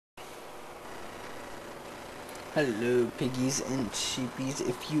Hello, piggies and sheepies.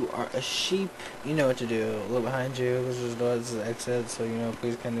 If you are a sheep, you know what to do. Look behind you. This is the exit, so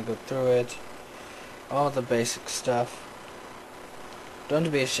please kind of go through it. All the basic stuff. Don't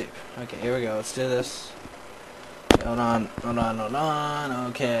be a sheep. Okay, here we go. Let's do this. Hold on.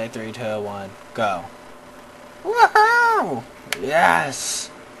 Okay, 3, 2, 1, go. Woohoo! Yes!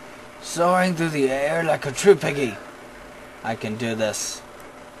 Soaring through the air like a true piggy. I can do this.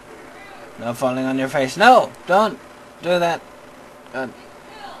 No falling on your face. No! Don't do that.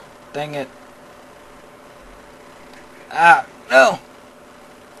 Dang it. Ah! No!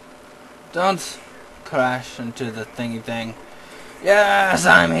 Don't crash into the thingy thing. Yes,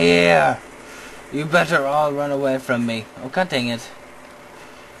 I'm here! You better all run away from me. Oh, god dang it.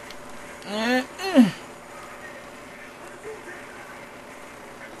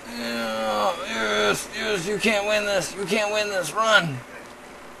 Yes, you can't win this. You can't win this. Run!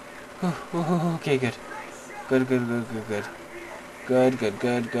 Okay, good. Good. Good.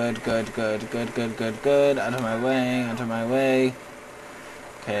 Out of my way.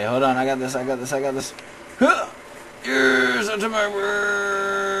 Okay, hold on. I got this. Yes, out of my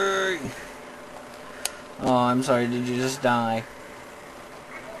way. Oh, I'm sorry. Did you just die?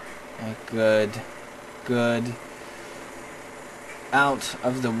 Okay, good. Out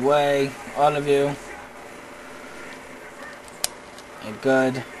of the way, all of you.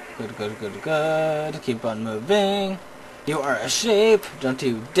 Okay, good. Keep on moving. You are a sheep. Don't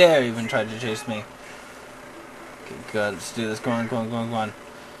you dare even try to chase me. Okay, good. Let's do this. Go on.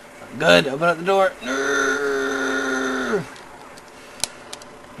 Good. Open up the door.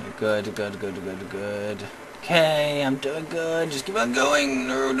 Okay, good. Okay, I'm doing good. Just keep on going.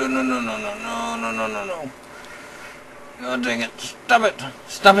 No. Oh, dang it. Stop it.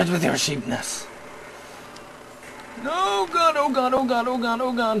 Stop it with your sheepness. No, God.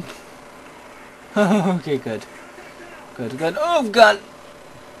 Okay, good. Oh, God.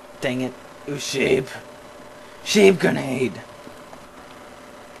 Dang it. You sheep. Sheep grenade.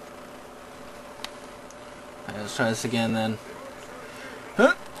 Alright, let's try this again then.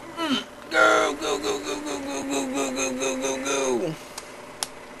 Huh? Go.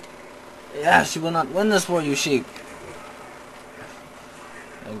 Yes, you will not win this war, you sheep.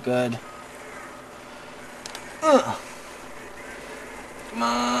 Okay, good. Come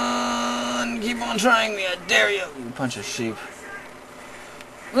on, keep on trying me, I dare you. You punch a sheep.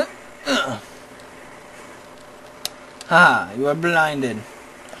 Ha, you are blinded.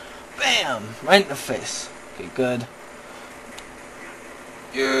 Bam, right in the face. Okay, good.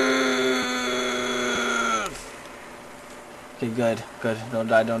 Yes. Okay, good. Don't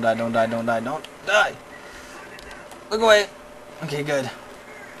die. Look away. Okay, good.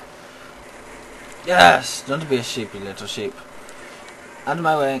 Yes! Don't be a sheep, you little sheep. Out of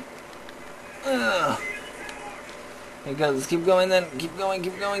my way. Okay, good. Let's keep going then. Keep going.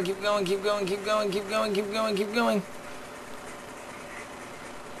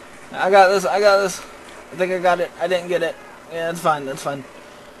 I got this. I think I got it. I didn't get it. Yeah, that's fine.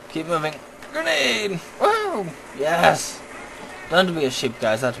 Keep moving. Grenade! Woo! Yes! Don't be a sheep,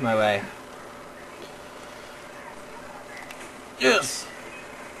 guys. Out of my way. Yes!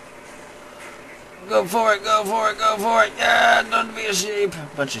 Go for it. Yeah, don't be a sheep.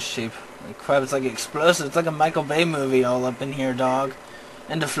 Bunch of sheep. Like crap, it's like explosive. It's like a Michael Bay movie all up in here, dog.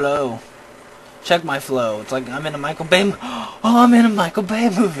 And the flow. Check my flow. It's like I'm in a Michael Bay Oh, I'm in a Michael Bay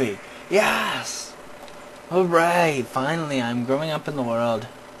movie. Yes. Hooray. Finally, I'm growing up in the world.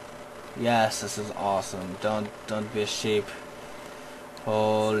 Yes, this is awesome. Don't be a sheep.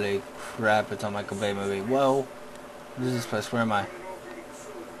 Holy crap, it's a Michael Bay movie. Whoa. What is this place? Where am I?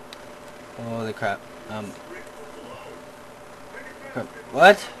 Holy crap.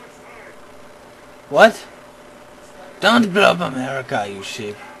 What? Don't blow up America, you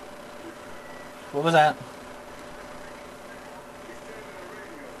sheep. What was that?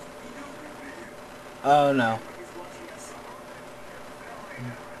 Oh no.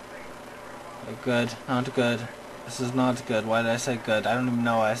 Good. Not good. This is not good. Why did I say good? I don't even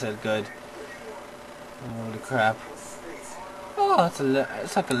know why I said good. Holy crap. Oh,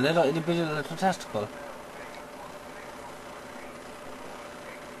 it's like a little itty bitty little testicle.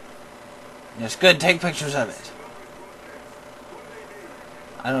 Yes, good. Take pictures of it.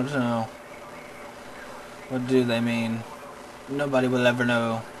 I don't know. What do they mean? Nobody will ever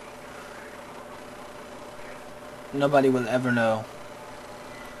know. Nobody will ever know.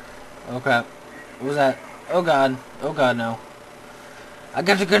 Oh crap. What was that? Oh god. Oh god, no. I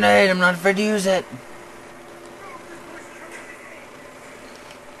got the grenade. I'm not afraid to use it.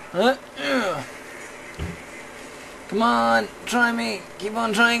 Come on, try me. Keep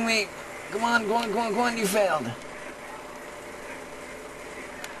on trying me. Come on, go on, go on, go on, you failed.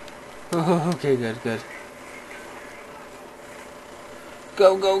 Oh, okay, good, good.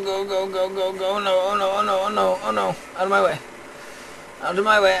 Go, go, go, go, go, go, go. No, oh no, oh no, oh no, oh no. Out of my way. Out of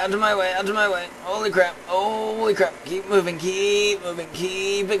my way, out of my way, out of my way. Holy crap, holy crap. Keep moving, keep moving,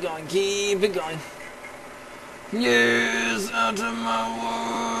 keep it going, keep it going. Yes, out of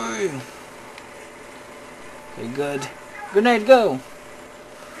my way. Okay, good. Grenade, go.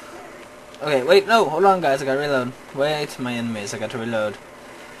 Okay, wait, no, hold on, guys. I gotta reload. Wait, my enemies, I got to reload.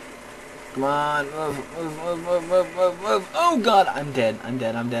 Come on, move, move, move, move, move, move, move. Oh god, I'm dead. I'm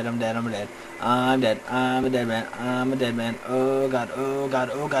dead, I'm dead, I'm dead, I'm dead. I'm dead. I'm a dead man. I'm a dead man. Oh god, oh god,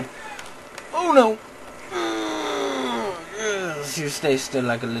 oh god. Oh no. Yes, you stay still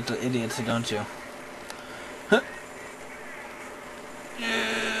like a little idiot, don't you? Huh.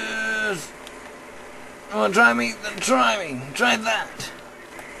 Yes. You wanna try me? Then try me. Try that.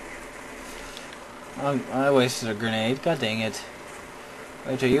 I wasted a grenade. God dang it.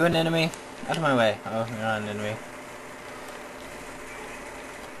 Wait, are you an enemy? Out of my way. Oh, you're not an enemy.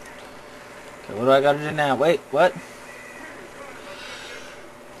 Okay, what do I gotta do now? Wait, what?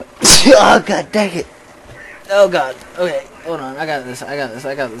 Oh, god dang it. Oh, god. Okay, hold on. I got this. I got this.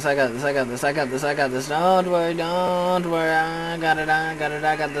 I got this. I got this. I got this. I got this. I got this. Don't worry. Don't worry. I got it. I got it.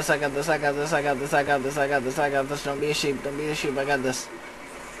 I got this. I got this. I got this. I got this. I got this. I got this. I got this. Don't be a sheep. Don't be a sheep. I got this.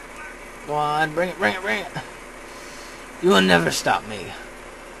 Go on. Bring it. Bring it. Bring it. You will never stop me.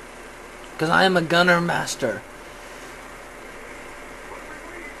 Because I am a gunner master.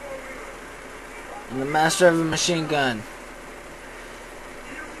 I'm the master of a machine gun.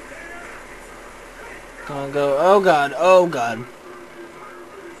 Come on, go. Oh god, oh god.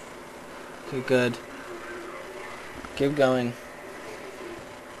 Okay, good. Keep going.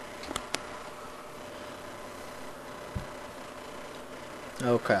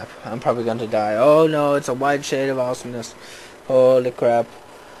 Oh crap, I'm probably going to die. Oh no, it's a wide shade of awesomeness. Holy crap.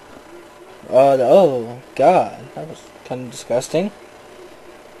 Oh god, that was kind of disgusting.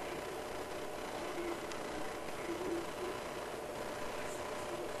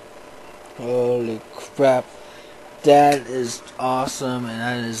 Holy crap, that is awesome, and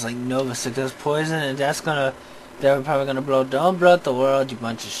that is like Nova 6. That's poison, and they're probably gonna blow. Don't blow up the world, you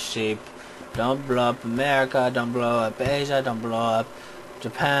bunch of sheep. Don't blow up America. Don't blow up Asia. Don't blow up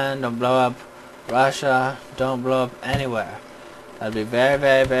Japan. Don't blow up Russia. Don't blow up anywhere. That'd be very,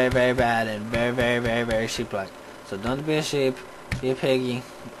 very, very, very bad and very, very, very, very sheep-like. So don't be a sheep. Be a piggy.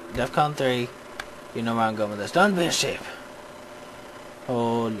 DEFCON 3. You know where I'm going with this. Don't be a sheep.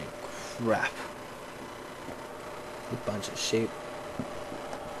 Holy crap. You bunch of sheep.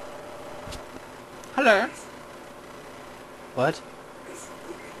 Hello. What?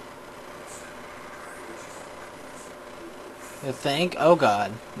 You think? Oh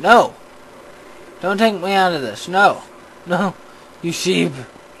god. No! Don't take me out of this. No! No! You sheep!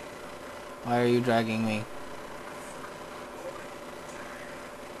 Why are you dragging me?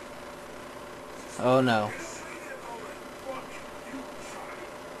 Oh no.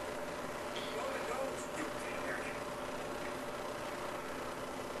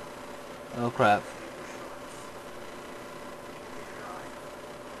 Oh crap.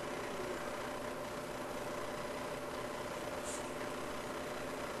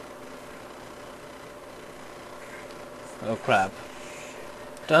 Oh crap.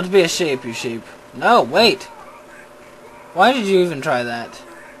 Don't be a sheep, you sheep. No, wait! Why did you even try that?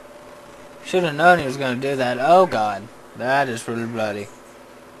 Should have known he was going to do that. Oh god. That is really bloody.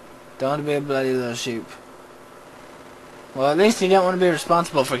 Don't be a bloody little sheep. Well, at least you don't want to be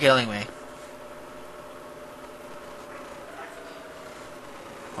responsible for killing me.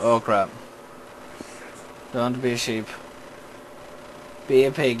 Oh crap. Don't be a sheep. Be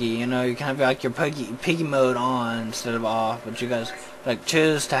a piggy, you know, you can have like your piggy mode on instead of off, but you guys like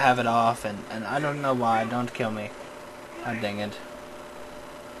choose to have it off, and I don't know why. Don't kill me. God dang it.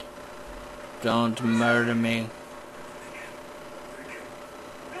 Don't murder me.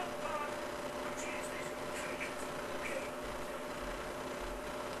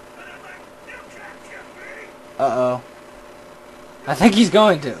 Uh-oh. I think he's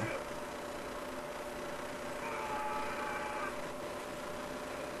going to.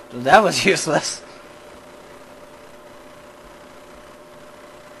 That was useless.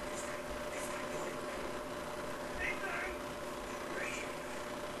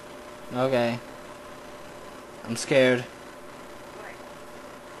 Okay. I'm scared.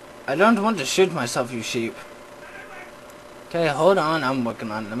 I don't want to shoot myself, you sheep. Okay, hold on. I'm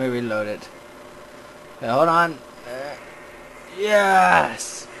working on it. Let me reload it. Okay, hold on.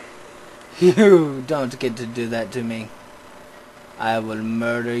 Yes! You don't get to do that to me. I will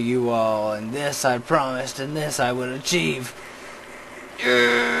murder you all, and this I promised, and this I will achieve.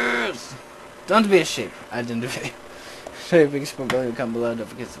 Yes! Don't be a sheep. I didn't do it. Show your biggest support below, comment below, don't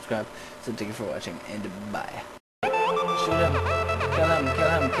forget to subscribe. So thank you for watching, and bye. Shoot him. Kill him, kill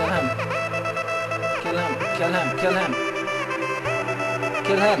him, kill him. Kill him, kill him, kill him.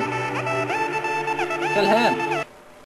 Kill him. Kill him.